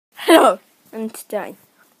Hello, and today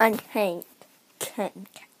I hate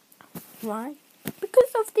Kamcord. Why?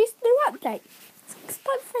 Because of this new update.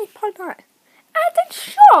 6.3.9. Added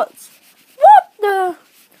shots! What the?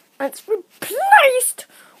 It's replaced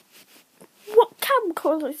what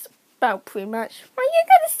Kamcord is about pretty much. Well, you're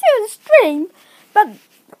gonna see on the stream, but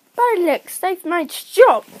by looks they've made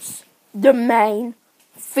shots the main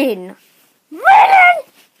thing. Really?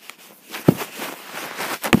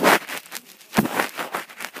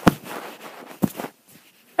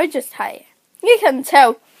 I just hate it. You can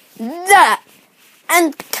tell that.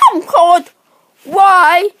 And Kamcord,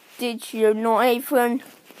 why did you not even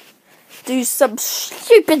do some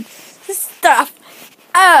stupid stuff?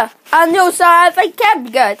 And also I have a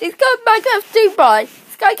Kamcord. It's got back up Dubai.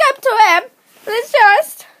 It's got come to him. Let's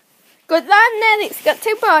just good land then. It's got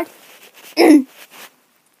Dubai.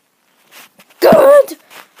 Good.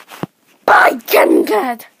 Bye,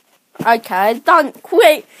 Kamcord. Okay, don't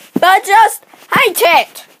quit, but I just hate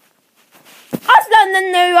it. I've done the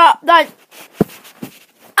new update.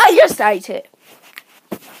 I just hate it.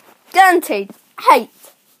 Guaranteed hate.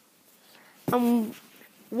 And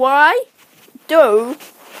why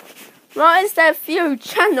is there few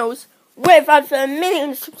channels with over 1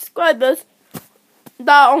 million subscribers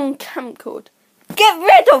that are on Kamcord? Get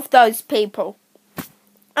rid of those people.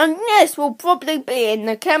 And this will probably be in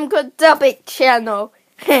the Kamcord Dubbit channel.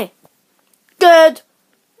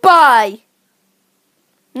 Goodbye.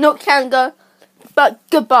 Not Kamcord, but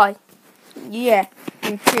goodbye. Yeah,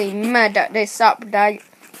 I'm pretty mad at this update.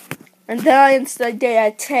 And then I instantly did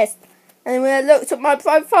a test. And when I looked at my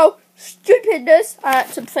profile, stupidness, I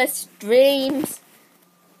had to press streams.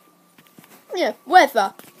 Yeah,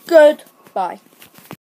 whatever. Goodbye.